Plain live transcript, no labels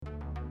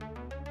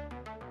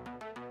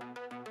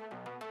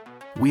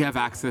We have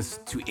access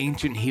to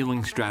ancient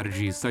healing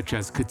strategies such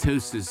as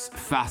ketosis,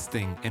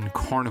 fasting, and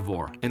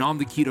carnivore. And on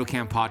the Keto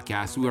Camp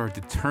podcast, we are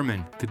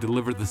determined to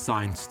deliver the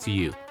science to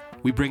you.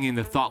 We bring in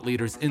the thought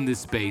leaders in this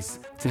space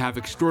to have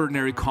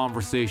extraordinary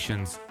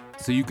conversations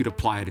so you could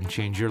apply it and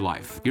change your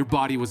life. Your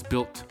body was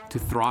built to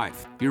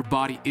thrive. Your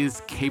body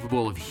is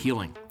capable of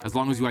healing as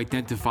long as you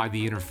identify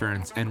the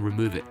interference and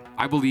remove it.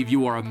 I believe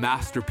you are a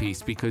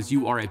masterpiece because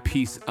you are a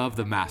piece of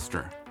the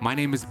master. My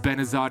name is Ben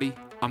Azadi.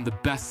 I'm the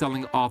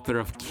best-selling author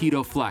of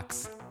Keto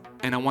Flex,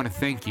 and I want to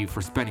thank you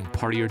for spending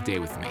part of your day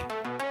with me.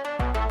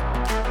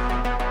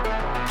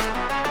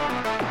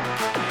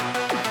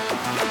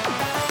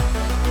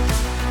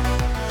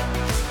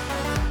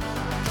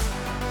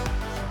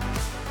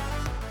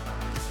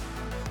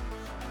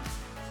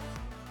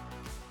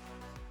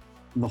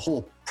 The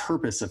whole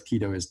purpose of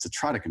keto is to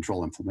try to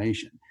control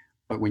inflammation.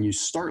 But when you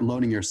start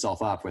loading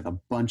yourself up with a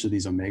bunch of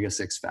these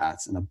omega-6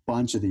 fats and a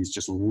bunch of these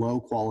just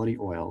low-quality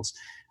oils,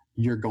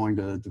 you're going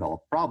to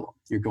develop a problem.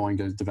 You're going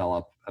to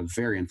develop a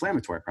very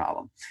inflammatory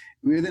problem.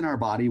 Within our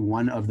body,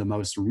 one of the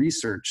most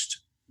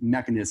researched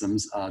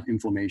mechanisms of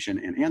inflammation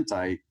and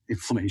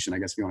anti-inflammation, I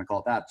guess if you want to call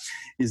it that,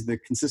 is the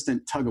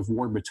consistent tug of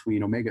war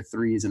between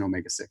omega-3s and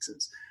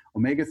omega-6s.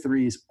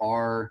 Omega-3s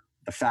are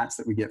the fats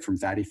that we get from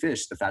fatty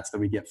fish, the fats that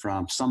we get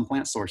from some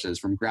plant sources,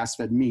 from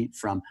grass-fed meat,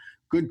 from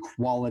good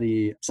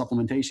quality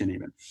supplementation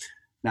even.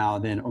 Now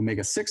then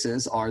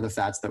omega-6s are the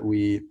fats that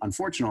we,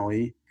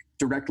 unfortunately,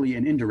 directly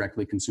and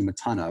indirectly consume a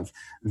ton of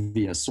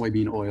via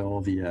soybean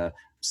oil, via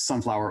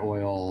sunflower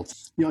oil,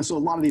 so a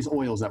lot of these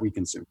oils that we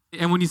consume.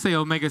 And when you say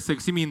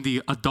omega-6, you mean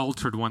the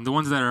adulterated one, the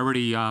ones that are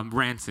already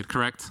rancid,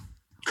 correct?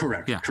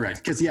 Correct.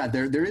 Because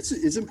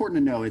it's important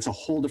to know it's a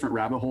whole different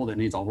rabbit hole that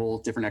needs a whole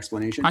different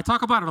explanation. I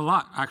talk about it a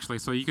lot, actually.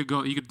 So you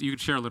could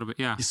share a little bit.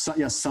 Yeah.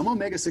 Some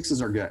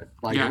omega-6s are good.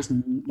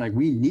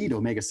 We need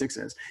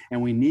omega-6s,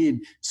 and we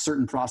need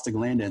certain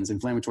prostaglandins,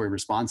 inflammatory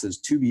responses,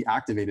 to be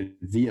activated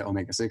via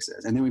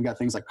omega-6s. And then we've got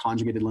things like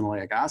conjugated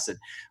linoleic acid,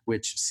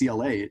 which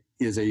CLA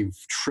is a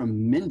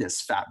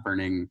tremendous fat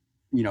burning,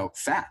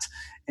 fat,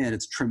 and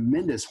it's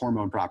tremendous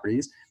hormone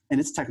properties, and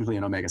it's technically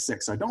an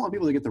omega-6. So I don't want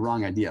people to get the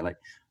wrong idea.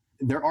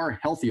 There are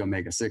healthy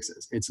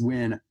omega-6s. It's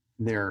when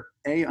they're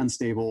A,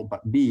 unstable,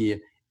 but B,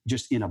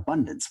 just in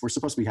abundance. We're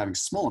supposed to be having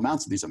small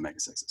amounts of these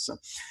omega-6s. So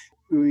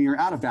when you're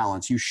out of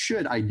balance, you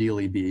should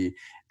ideally be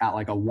at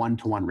like a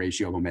 1-to-1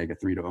 ratio of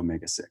omega-3 to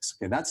omega-6.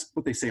 Okay, that's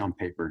what they say on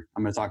paper.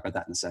 I'm going to talk about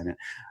that in a second.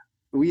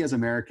 We as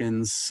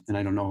Americans, and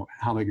I don't know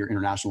how big your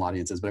international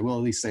audience is, but I will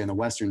at least say in the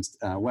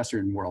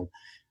Western world,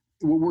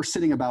 we're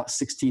sitting about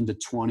 16 to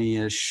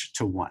 20-ish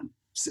to 1,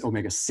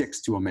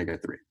 omega-6 to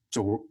omega-3.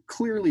 So we're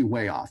clearly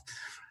way off.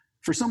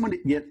 For someone to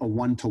get a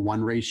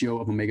 1-to-1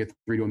 ratio of omega-3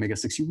 to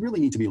omega-6, you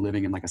really need to be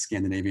living in like a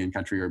Scandinavian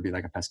country or be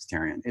like a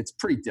pescatarian. It's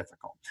pretty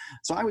difficult.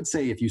 So I would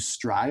say if you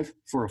strive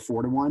for a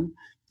 4-to-1,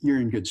 you're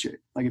in good shape.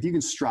 Like if you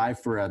can strive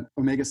for a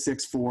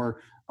omega-6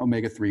 4,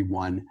 omega-3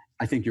 1,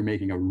 I think you're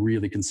making a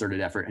really concerted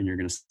effort and you're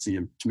going to see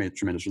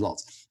tremendous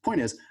results.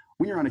 Point is,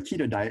 when you're on a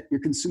keto diet, you're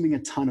consuming a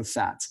ton of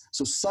fats.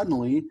 So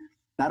suddenly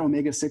that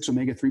omega-6,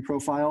 omega-3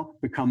 profile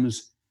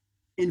becomes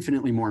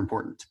infinitely more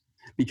important,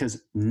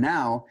 because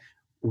now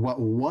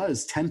what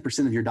was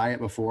 10% of your diet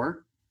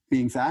before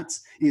being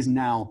fats is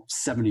now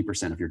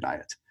 70% of your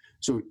diet.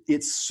 So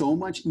it's so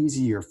much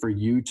easier for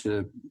you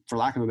to, for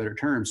lack of a better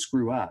term,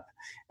 screw up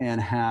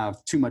and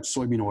have too much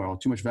soybean oil,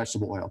 too much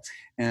vegetable oil.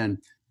 And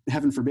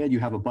heaven forbid you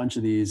have a bunch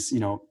of these,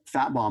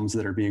 fat bombs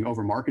that are being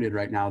over-marketed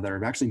right now that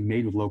are actually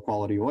made with low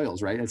quality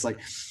oils, right? It's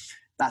like,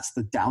 that's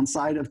the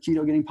downside of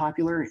keto getting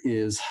popular,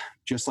 is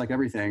just like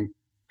everything,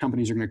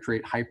 companies are going to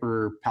create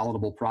hyper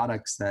palatable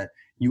products that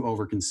you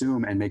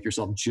overconsume and make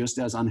yourself just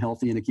as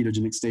unhealthy in a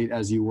ketogenic state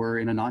as you were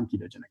in a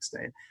non-ketogenic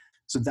state.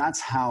 So that's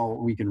how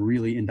we can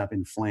really end up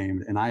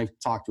inflamed. And I've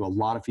talked to a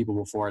lot of people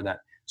before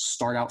that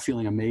start out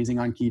feeling amazing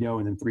on keto,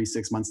 and then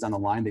 3-6 months down the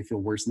line, they feel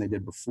worse than they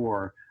did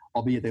before.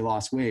 Albeit they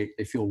lost weight,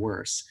 they feel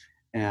worse.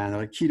 And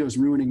they're like, keto's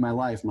ruining my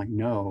life. I'm like,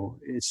 no,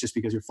 it's just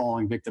because you're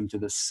falling victim to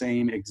the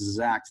same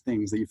exact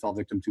things that you fell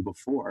victim to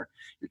before.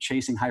 You're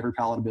chasing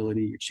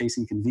hyperpalatability, you're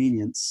chasing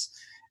convenience,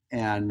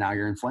 and now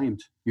you're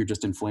inflamed. You're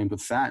just inflamed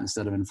with fat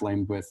instead of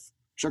inflamed with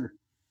sugar.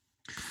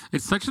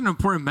 It's such an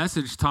important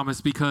message, Thomas,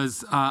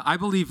 because I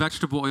believe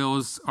vegetable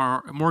oils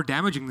are more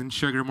damaging than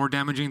sugar, more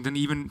damaging than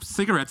even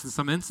cigarettes in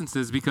some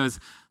instances,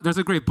 because there's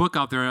a great book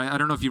out there. I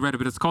don't know if you read it,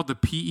 but it's called The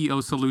PEO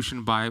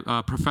Solution by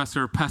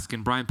Professor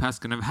Peskin, Brian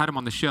Peskin. I've had him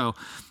on the show,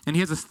 and he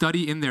has a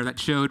study in there that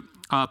showed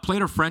a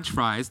plate of French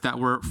fries that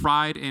were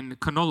fried in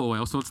canola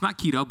oil. So it's not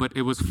keto, but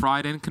it was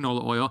fried in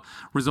canola oil,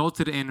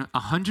 resulted in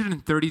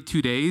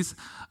 132 days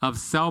of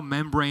cell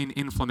membrane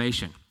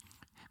inflammation.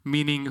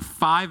 Meaning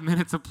 5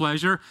 minutes of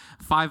pleasure,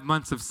 5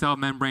 months of cell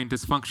membrane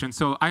dysfunction.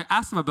 So I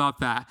asked him about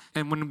that.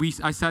 And when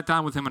I sat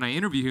down with him and I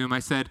interviewed him,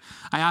 I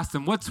asked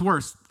him, what's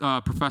worse,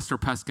 Professor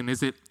Peskin?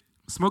 Is it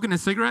smoking a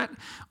cigarette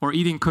or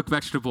eating cooked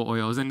vegetable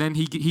oils? And then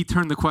he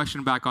turned the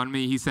question back on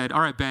me. He said,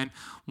 all right, Ben,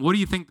 what do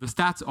you think the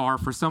stats are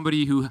for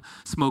somebody who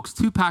smokes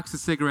 2 packs of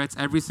cigarettes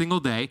every single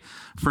day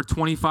for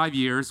 25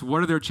 years?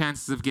 What are their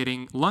chances of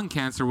getting lung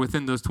cancer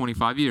within those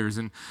 25 years?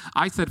 And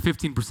I said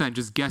 15%,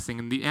 just guessing.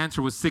 And the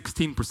answer was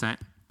 16%.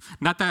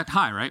 Not that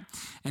high, right?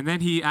 And then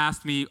he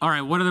asked me, all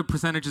right, what are the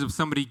percentages of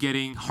somebody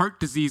getting heart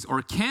disease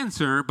or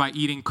cancer by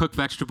eating cooked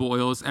vegetable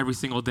oils every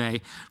single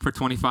day for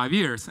 25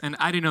 years? And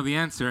I didn't know the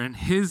answer. And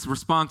his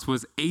response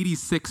was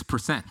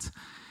 86%.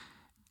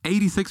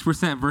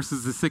 86%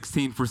 versus the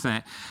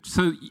 16%.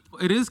 So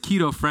it is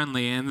keto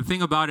friendly. And the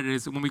thing about it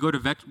is when we go to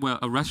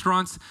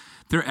restaurants,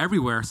 they're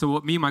everywhere. So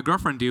what me and my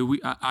girlfriend do,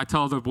 I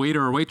tell the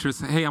waiter or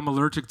waitress, hey, I'm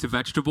allergic to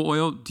vegetable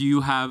oil. Do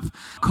you have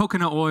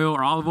coconut oil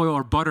or olive oil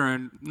or butter?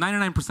 And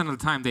 99% of the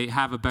time they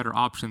have a better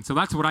option. So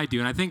that's what I do.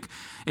 And I think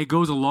it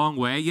goes a long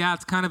way. Yeah,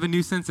 it's kind of a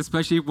nuisance,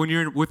 especially when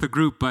you're with a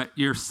group, but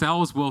your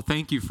cells will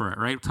thank you for it,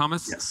 right,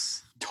 Thomas?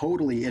 Yes,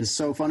 totally. It's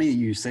so funny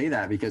you say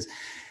that because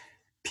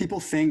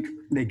people think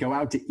they go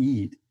out to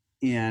eat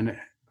and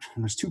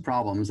there's 2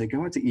 problems. They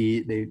go out to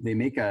eat, they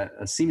make a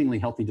seemingly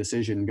healthy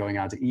decision going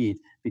out to eat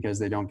because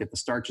they don't get the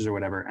starches or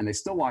whatever, and they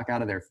still walk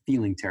out of there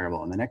feeling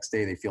terrible. And the next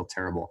day they feel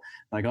terrible.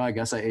 Like, oh, I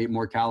guess I ate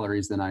more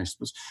calories than I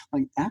supposed.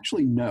 Like,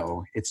 actually,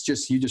 no, it's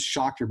just, you just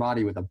shocked your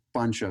body with a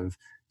bunch of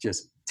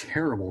just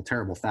terrible,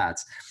 terrible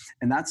fats.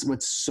 And that's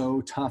what's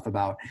so tough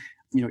about,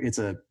 it's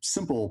a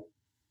simple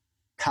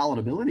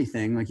palatability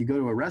thing. Like, you go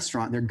to a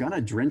restaurant, they're going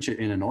to drench it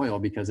in an oil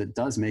because it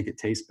does make it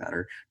taste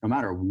better, no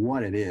matter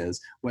what it is,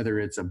 whether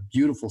it's a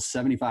beautiful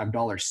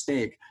 $75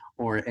 steak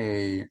or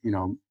a,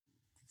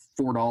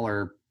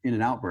 $4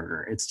 In-N-Out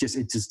burger. It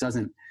just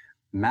doesn't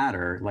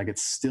matter. Like,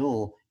 it's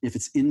still, if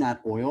it's in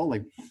that oil,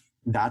 like,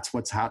 that's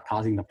what's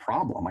causing the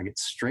problem. Like,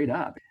 it's straight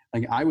up.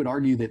 Like, I would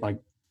argue that, like,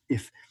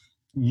 if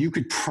you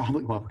could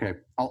probably, well, okay,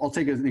 I'll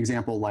take an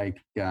example like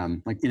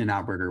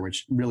In-N-Out burger,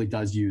 which really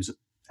does use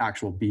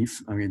actual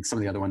beef. I mean, some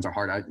of the other ones are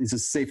hard. It's a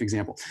safe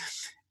example.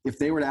 If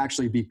they were to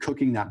actually be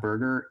cooking that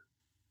burger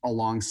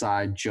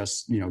alongside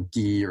just,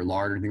 ghee or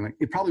lard or anything like,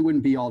 it probably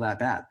wouldn't be all that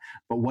bad.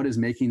 But what is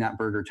making that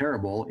burger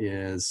terrible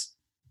is,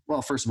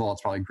 well, first of all,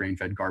 it's probably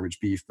grain-fed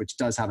garbage beef, which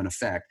does have an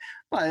effect,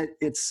 but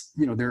it's,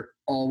 they're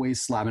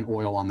always slapping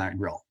oil on that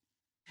grill.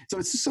 So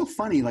it's just so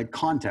funny, like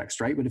context,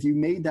 right? But if you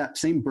made that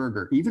same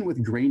burger, even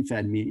with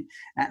grain-fed meat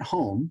at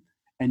home,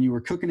 and you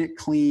were cooking it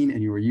clean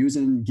and you were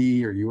using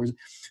ghee or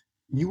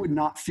you would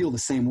not feel the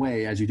same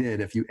way as you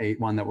did if you ate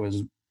one that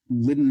was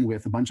laden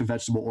with a bunch of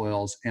vegetable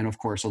oils and, of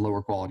course, a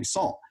lower quality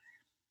salt.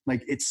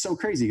 Like, it's so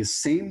crazy because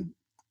same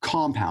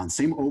compound,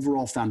 same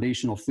overall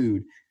foundational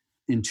food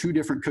in 2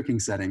 different cooking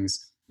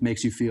settings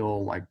makes you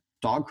feel like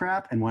dog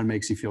crap, and one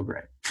makes you feel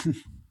great.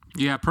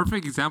 Yeah,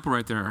 perfect example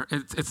right there.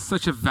 It's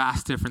such a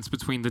vast difference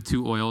between the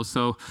 2 oils.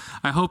 So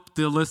I hope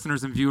the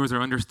listeners and viewers are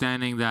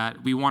understanding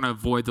that we want to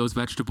avoid those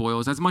vegetable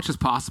oils as much as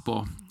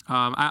possible.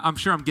 I'm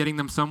sure I'm getting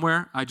them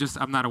somewhere.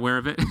 I'm not aware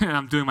of it, and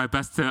I'm doing my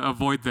best to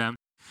avoid them.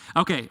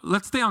 Okay,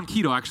 let's stay on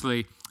keto,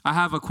 actually. I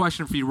have a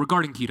question for you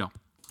regarding keto.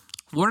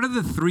 What are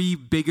the 3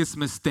 biggest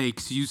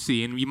mistakes you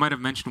see? And you might have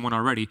mentioned one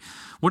already.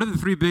 What are the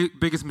 3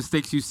 biggest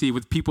mistakes you see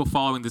with people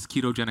following this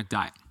ketogenic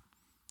diet?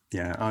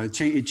 Yeah, it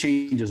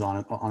changes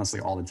honestly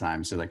all the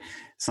time. So like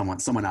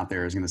someone out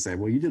there is going to say,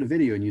 well, you did a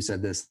video and you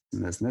said this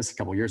and this and this a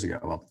couple of years ago.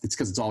 Well, it's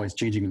because it's always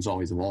changing and it's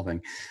always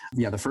evolving.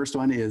 Yeah, the first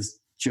one is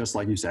just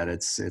like you said,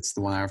 it's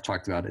the one I've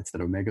talked about. It's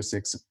that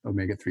omega-6,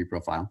 omega-3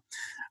 profile.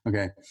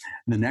 Okay.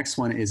 The next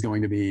one is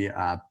going to be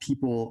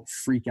people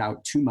freak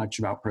out too much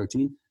about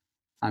protein.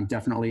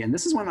 Definitely. And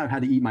this is one I've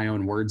had to eat my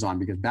own words on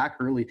because back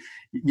early,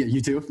 yeah,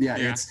 you too.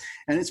 Yeah.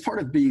 It's part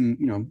of being,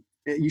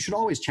 you should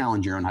always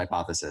challenge your own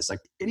hypothesis. Like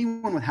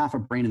anyone with half a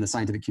brain in the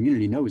scientific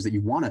community knows that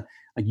you want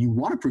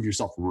to prove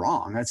yourself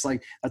wrong. That's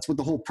what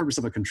the whole purpose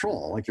of a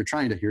control. Like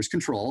here's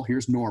control,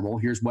 here's normal,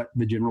 here's what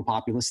the general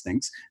populace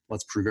thinks.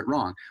 Let's prove it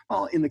wrong.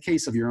 Well, in the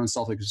case of your own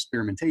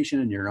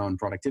self-experimentation and your own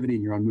productivity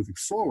and your own moving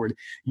forward,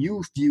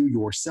 you view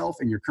yourself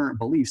and your current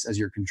beliefs as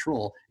your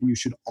control, and you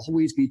should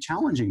always be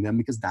challenging them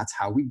because that's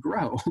how we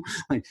grow.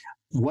 Like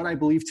what I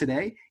believe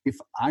today, if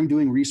I'm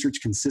doing research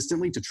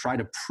consistently to try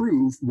to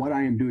prove what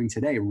I am doing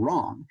today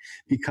wrong,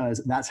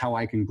 because that's how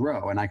I can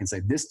grow. And I can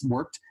say, this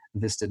worked,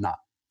 this did not.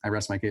 I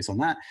rest my case on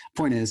that.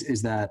 Point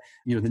is that,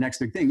 the next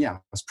big thing,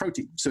 was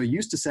protein. So I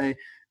used to say,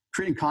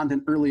 creating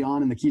content early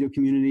on in the keto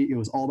community, it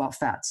was all about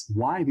fats.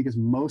 Why? Because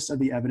most of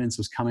the evidence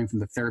was coming from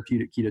the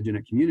therapeutic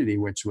ketogenic community,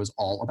 which was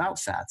all about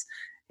fats.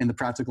 And the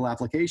practical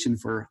application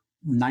for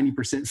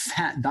 90%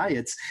 fat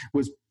diets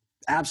was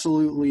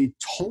absolutely,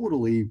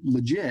 totally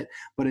legit,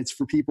 but it's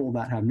for people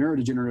that have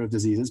neurodegenerative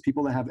diseases,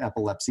 people that have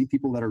epilepsy,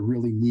 people that are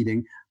really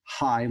needing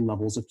high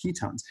levels of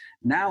ketones.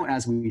 Now,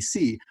 as we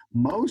see,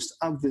 most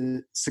of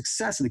the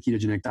success of the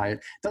ketogenic diet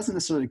doesn't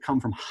necessarily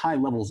come from high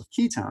levels of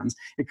ketones.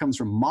 It comes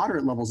from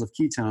moderate levels of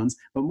ketones,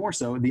 but more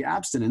so the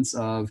abstinence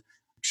of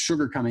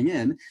sugar coming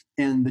in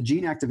and the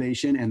gene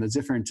activation and the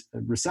different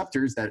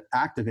receptors that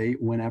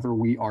activate whenever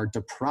we are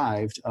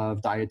deprived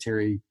of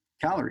dietary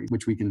calorie,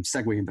 which we can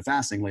segue into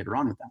fasting later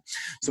on with that.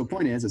 So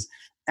point is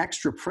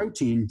extra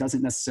protein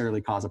doesn't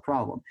necessarily cause a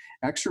problem.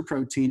 Extra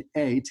protein,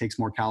 A, takes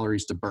more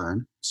calories to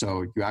burn.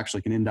 So you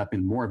actually can end up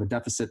in more of a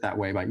deficit that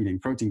way by eating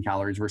protein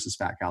calories versus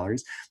fat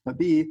calories. But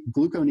B,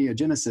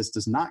 gluconeogenesis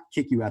does not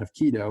kick you out of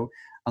keto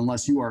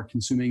unless you are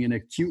consuming an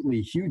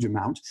acutely huge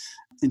amount.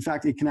 In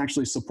fact, it can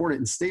actually support it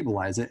and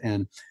stabilize it.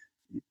 And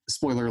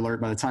spoiler alert,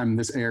 by the time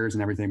this airs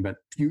and everything, but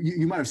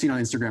you might have seen on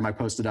Instagram, I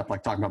posted up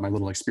like talking about my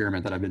little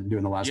experiment that I've been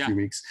doing the last few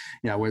weeks.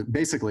 Yeah, where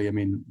basically, I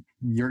mean,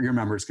 your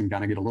members can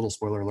kind of get a little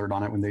spoiler alert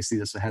on it when they see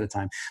this ahead of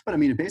time. But I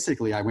mean,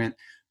 basically, I went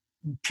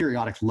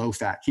periodic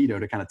low-fat keto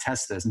to kind of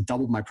test this and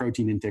doubled my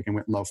protein intake and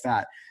went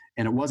low-fat.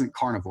 And it wasn't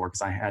carnivore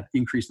because I had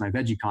increased my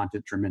veggie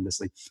content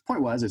tremendously.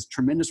 Point was,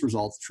 tremendous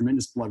results,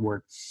 tremendous blood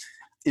work.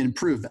 It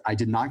improved that I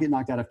did not get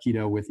knocked out of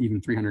keto with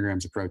even 300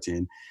 grams of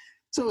protein.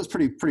 So it was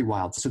pretty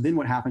wild. So then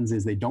what happens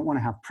is they don't want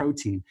to have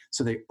protein,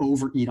 so they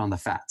overeat on the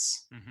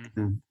fats.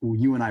 And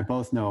you and I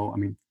both know, I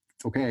mean,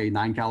 okay,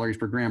 9 calories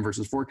per gram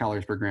versus 4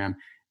 calories per gram.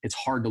 It's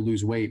hard to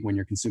lose weight when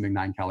you're consuming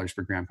 9 calories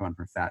per gram coming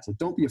from fat. So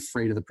don't be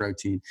afraid of the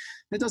protein.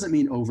 It doesn't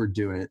mean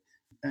overdo it.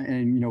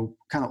 And,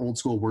 kind of old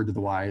school word to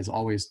the wise,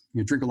 always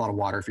drink a lot of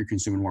water if you're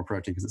consuming more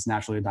protein because it's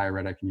naturally a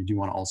diuretic, and you do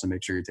want to also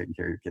make sure you're taking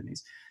care of your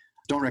kidneys.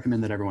 Don't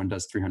recommend that everyone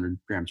does 300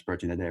 grams of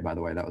protein a day, by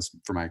the way. That was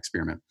for my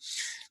experiment.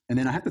 And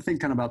then I have to think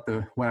kind of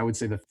about what I would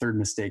say the third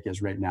mistake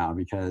is right now,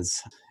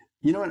 because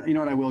you know what,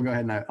 I will go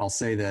ahead and I'll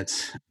say that,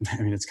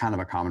 I mean, it's kind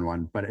of a common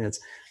one, but it's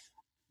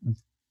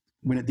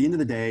when at the end of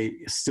the day,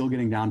 still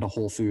getting down to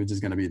whole foods is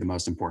going to be the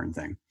most important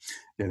thing.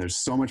 Okay, there's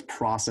so much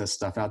processed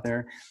stuff out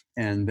there,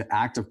 and the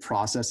act of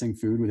processing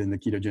food within the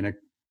ketogenic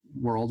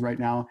world right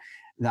now,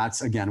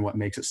 that's again what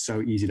makes it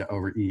so easy to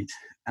overeat.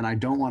 And I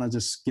don't want to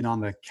just get on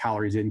the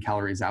calories in,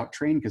 calories out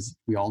train, because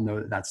we all know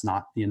that that's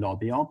not the end all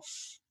be all.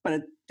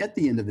 But at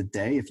the end of the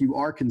day, if you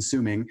are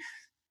consuming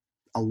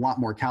a lot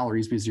more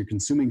calories because you're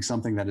consuming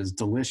something that is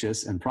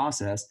delicious and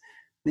processed,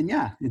 then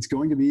yeah, it's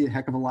going to be a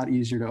heck of a lot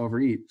easier to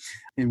overeat.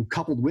 And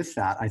coupled with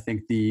that, I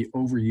think the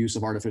overuse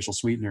of artificial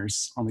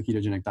sweeteners on the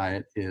ketogenic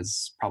diet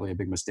is probably a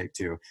big mistake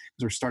too.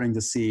 Because we're starting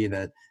to see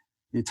that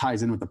it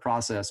ties in with the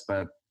process,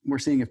 but we're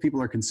seeing if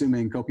people are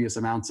consuming copious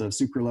amounts of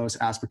sucralose,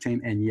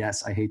 aspartame, and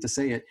yes, I hate to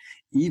say it,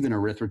 even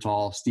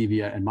erythritol,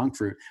 stevia, and monk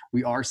fruit,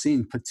 we are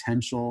seeing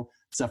potential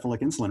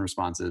cephalic insulin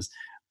responses.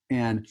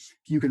 And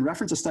you can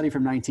reference a study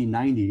from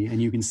 1990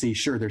 and you can see,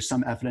 sure, there's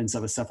some evidence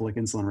of a cephalic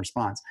insulin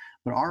response,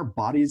 but our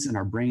bodies and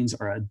our brains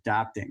are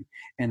adapting.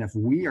 And if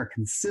we are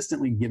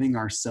consistently giving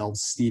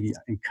ourselves stevia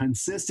and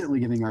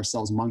consistently giving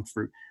ourselves monk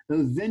fruit,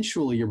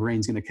 eventually your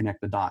brain's going to connect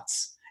the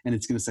dots and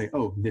it's going to say,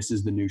 oh, this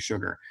is the new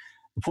sugar.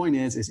 The point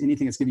is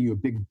anything that's giving you a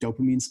big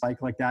dopamine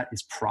spike like that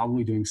is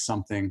probably doing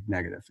something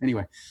negative.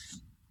 Anyway,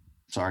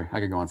 sorry, I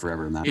could go on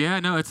forever in that. Yeah,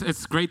 no,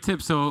 it's great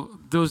tips. So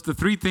the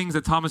 3 things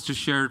that Thomas just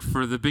shared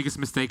for the biggest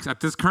mistakes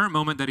at this current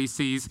moment that he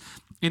sees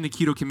in the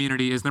keto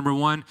community is, number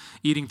 1,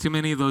 eating too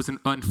many of those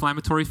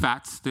inflammatory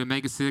fats, the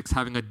omega-6,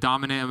 having a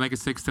dominant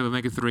omega-6 to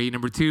omega-3.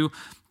 Number 2,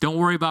 don't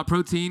worry about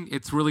protein.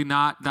 It's really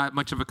not that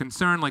much of a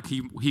concern, like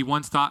he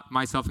once thought,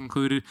 myself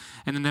included.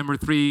 And then number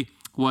 3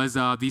 was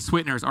these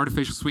sweeteners,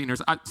 artificial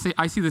sweeteners.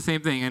 I see the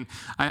same thing. And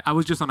I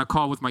was just on a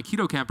call with my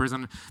keto campers,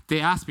 and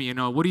they asked me,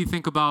 what do you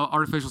think about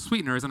artificial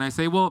sweeteners? And I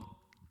say, well,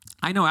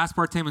 I know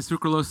aspartame and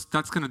sucralose,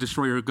 that's going to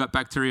destroy your gut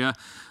bacteria.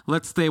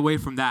 Let's stay away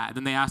from that.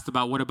 Then they asked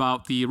about what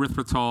about the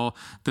erythritol,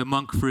 the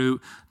monk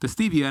fruit, the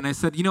stevia. And I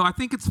said, I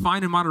think it's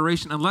fine in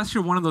moderation unless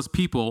you're one of those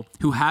people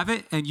who have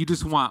it and you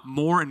just want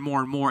more and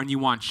more and more, and you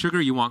want sugar,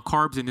 you want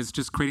carbs, and it's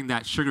just creating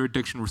that sugar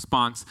addiction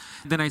response.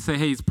 Then I say,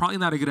 hey, it's probably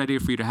not a good idea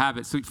for you to have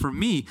it. So for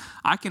me,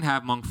 I can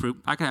have monk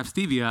fruit, I can have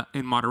stevia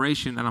in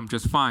moderation, and I'm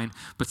just fine.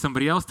 But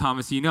somebody else,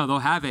 Thomas, they'll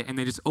have it, and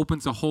it just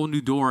opens a whole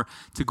new door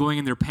to going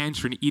in their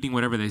pantry and eating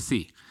whatever they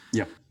see.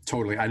 Yep,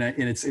 totally. And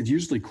it's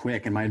usually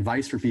quick. And my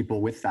advice for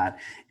people with that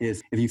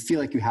is, if you feel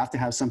like you have to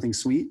have something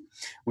sweet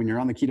when you're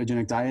on the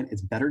ketogenic diet,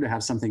 it's better to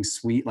have something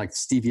sweet like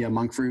stevia,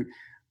 monk fruit,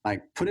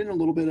 like put in a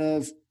little bit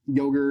of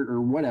yogurt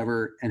or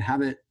whatever and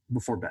have it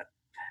before bed.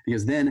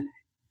 Because then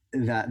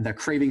the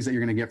cravings that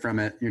you're going to get from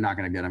it, you're not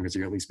going to get them because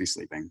you'll at least be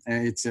sleeping.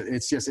 And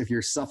it's just, if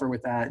you suffer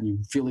with that and you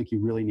feel like you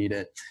really need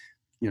it,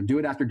 do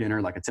it after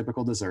dinner, like a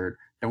typical dessert.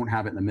 Don't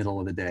have it in the middle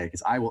of the day.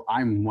 Because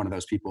I'm one of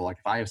those people, like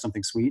if I have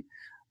something sweet,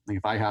 like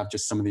if I have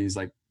just some of these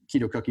like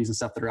keto cookies and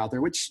stuff that are out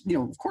there, which,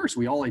 of course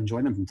we all enjoy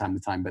them from time to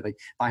time, but like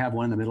if I have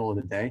one in the middle of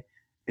the day,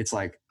 it's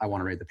like, I want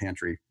to raid the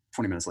pantry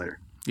 20 minutes later.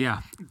 Yeah,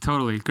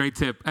 totally. Great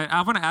tip.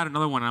 I want to add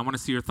another one. I want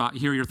to see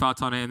hear your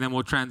thoughts on it, and then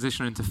we'll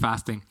transition into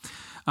fasting.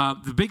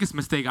 The biggest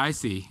mistake I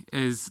see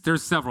is,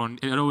 there's several, and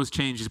it always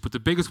changes, but the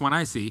biggest one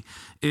I see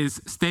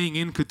is staying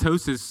in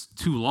ketosis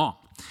too long.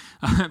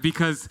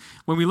 because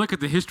when we look at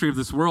the history of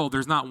this world,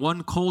 there's not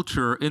one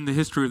culture in the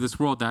history of this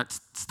world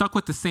that's stuck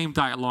with the same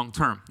diet long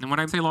term. And when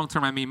I say long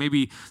term, I mean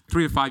maybe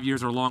 3 to 5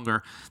 years or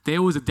longer. They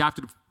always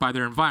adapted by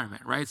their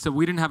environment, right? So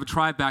we didn't have a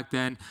tribe back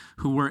then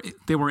who were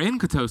in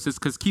ketosis,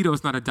 because keto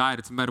is not a diet,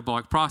 it's a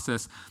metabolic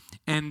process.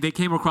 And they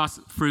came across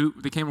fruit,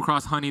 they came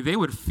across honey, they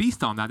would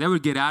feast on that. They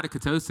would get out of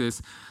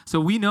ketosis. So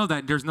we know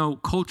that there's no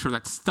culture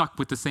that's stuck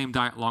with the same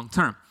diet long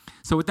term.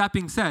 So with that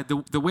being said,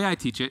 the way I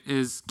teach it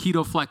is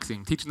keto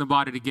flexing, teaching the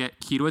body to get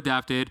keto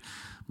adapted,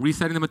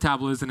 resetting the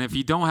metabolism. If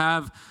you don't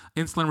have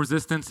insulin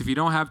resistance, if you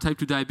don't have type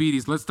 2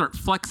 diabetes, let's start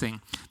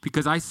flexing.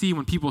 Because I see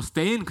when people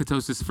stay in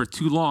ketosis for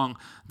too long,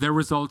 their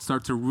results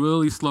start to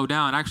really slow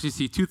down. I actually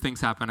see 2 things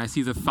happen. I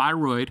see the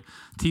thyroid,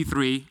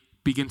 T3,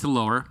 begin to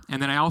lower.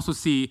 And then I also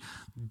see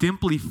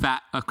dimply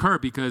fat occur,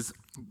 because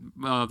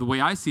the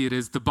way I see it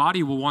is the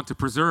body will want to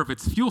preserve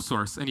its fuel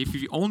source. And if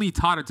you only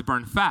taught it to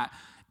burn fat,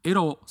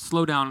 it'll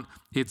slow down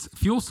its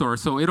fuel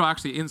source. So it'll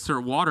actually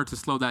insert water to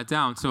slow that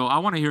down. So I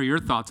want to hear your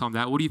thoughts on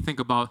that. What do you think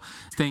about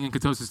staying in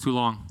ketosis too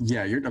long?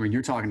 Yeah,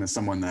 you're talking to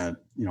someone that,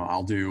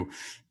 I'll do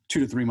 2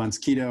 to 3 months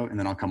keto, and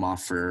then I'll come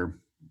off for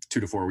 2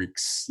 to 4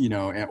 weeks,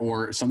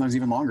 or sometimes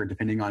even longer,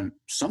 depending on,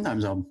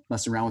 sometimes I'll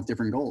mess around with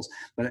different goals.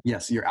 But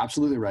yes, you're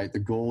absolutely right. The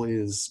goal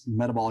is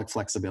metabolic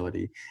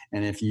flexibility.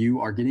 And if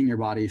you are getting your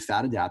body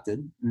fat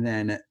adapted,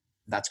 then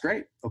that's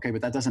great. Okay.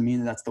 But that doesn't mean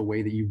that that's the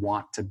way that you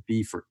want to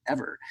be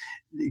forever.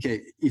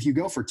 Okay. If you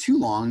go for too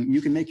long,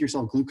 you can make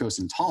yourself glucose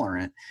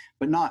intolerant,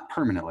 but not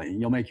permanently.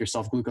 You'll make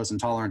yourself glucose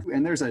intolerant.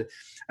 And there's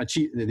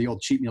the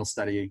old cheat meal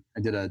study. I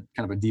did a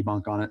kind of a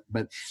debunk on it,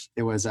 but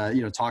it was,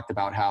 talked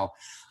about how,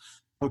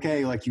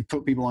 okay, like you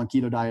put people on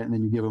keto diet and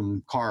then you give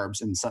them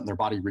carbs, and their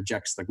body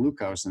rejects the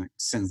glucose and it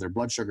sends their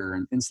blood sugar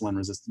and insulin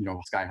resistance,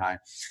 sky high.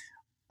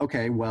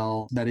 Okay,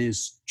 well, that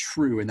is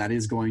true, and that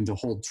is going to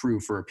hold true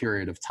for a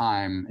period of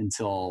time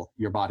until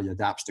your body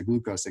adapts to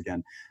glucose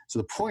again. So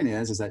the point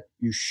is that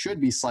you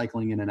should be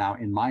cycling in and out,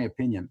 in my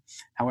opinion.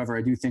 However,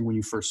 I do think when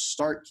you first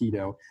start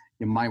keto,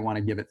 you might want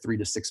to give it 3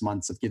 to 6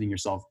 months of getting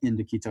yourself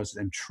into ketosis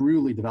and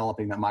truly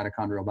developing that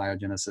mitochondrial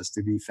biogenesis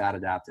to be fat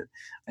adapted.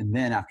 And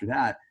then after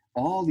that,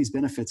 all these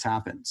benefits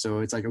happen. So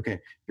it's like, okay,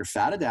 you're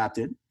fat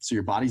adapted, so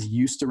your body's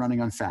used to running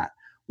on fat.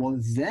 Well,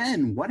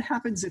 then what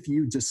happens if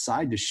you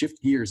decide to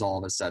shift gears all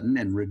of a sudden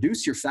and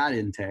reduce your fat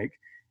intake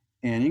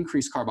and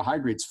increase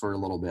carbohydrates for a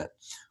little bit?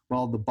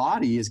 Well, the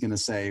body is going to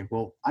say,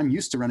 well, I'm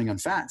used to running on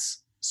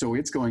fats. So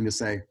it's going to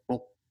say,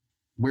 well,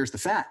 where's the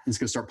fat? And it's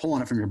going to start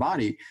pulling it from your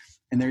body.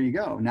 And there you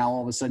go. Now,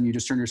 all of a sudden, you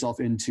just turn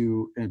yourself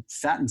into a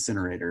fat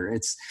incinerator.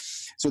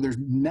 So there's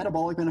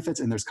metabolic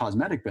benefits and there's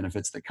cosmetic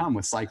benefits that come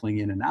with cycling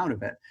in and out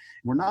of it.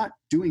 We're not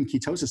doing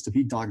ketosis to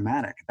be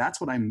dogmatic. That's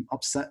what I'm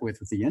upset with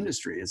the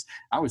industry. Is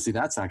I would say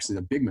that's actually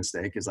the big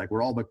mistake, is like,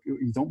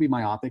 don't be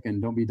myopic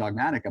and don't be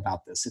dogmatic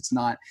about this. It's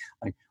not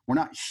like, we're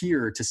not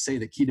here to say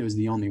that keto is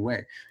the only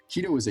way.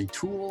 Keto is a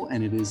tool,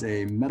 and it is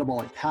a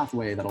metabolic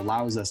pathway that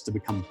allows us to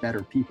become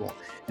better people.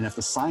 And if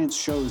the science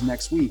shows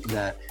next week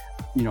that,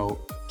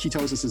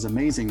 ketosis is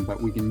amazing,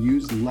 but we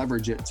can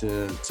leverage it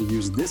to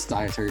use this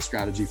dietary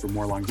strategy for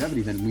more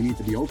longevity, then we need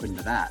to be open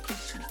to that.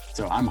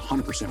 So I'm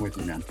 100% with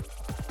you, man.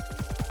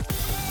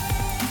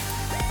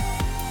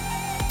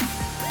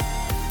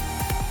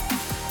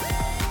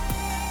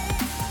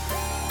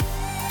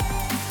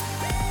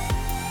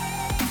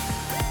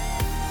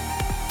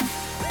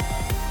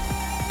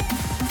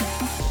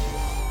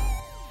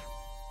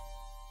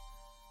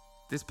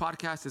 This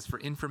podcast is for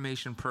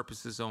information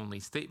purposes only.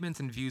 Statements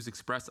and views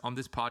expressed on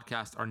this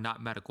podcast are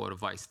not medical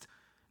advice.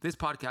 This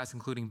podcast,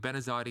 including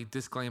Benazati,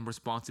 disclaim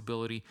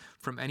responsibility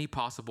from any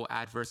possible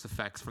adverse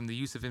effects from the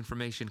use of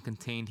information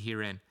contained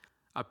herein.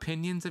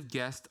 Opinions of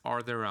guests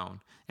are their own,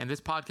 and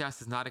this podcast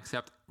does not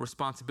accept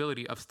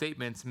responsibility of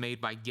statements made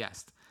by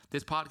guests.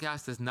 This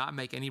podcast does not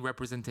make any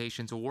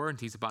representations or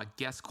warranties about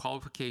guest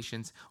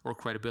qualifications or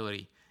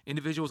credibility.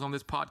 Individuals on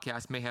this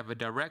podcast may have a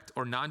direct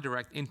or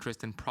non-direct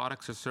interest in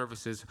products or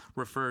services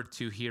referred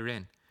to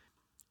herein.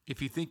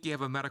 If you think you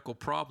have a medical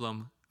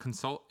problem,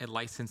 consult a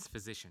licensed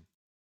physician.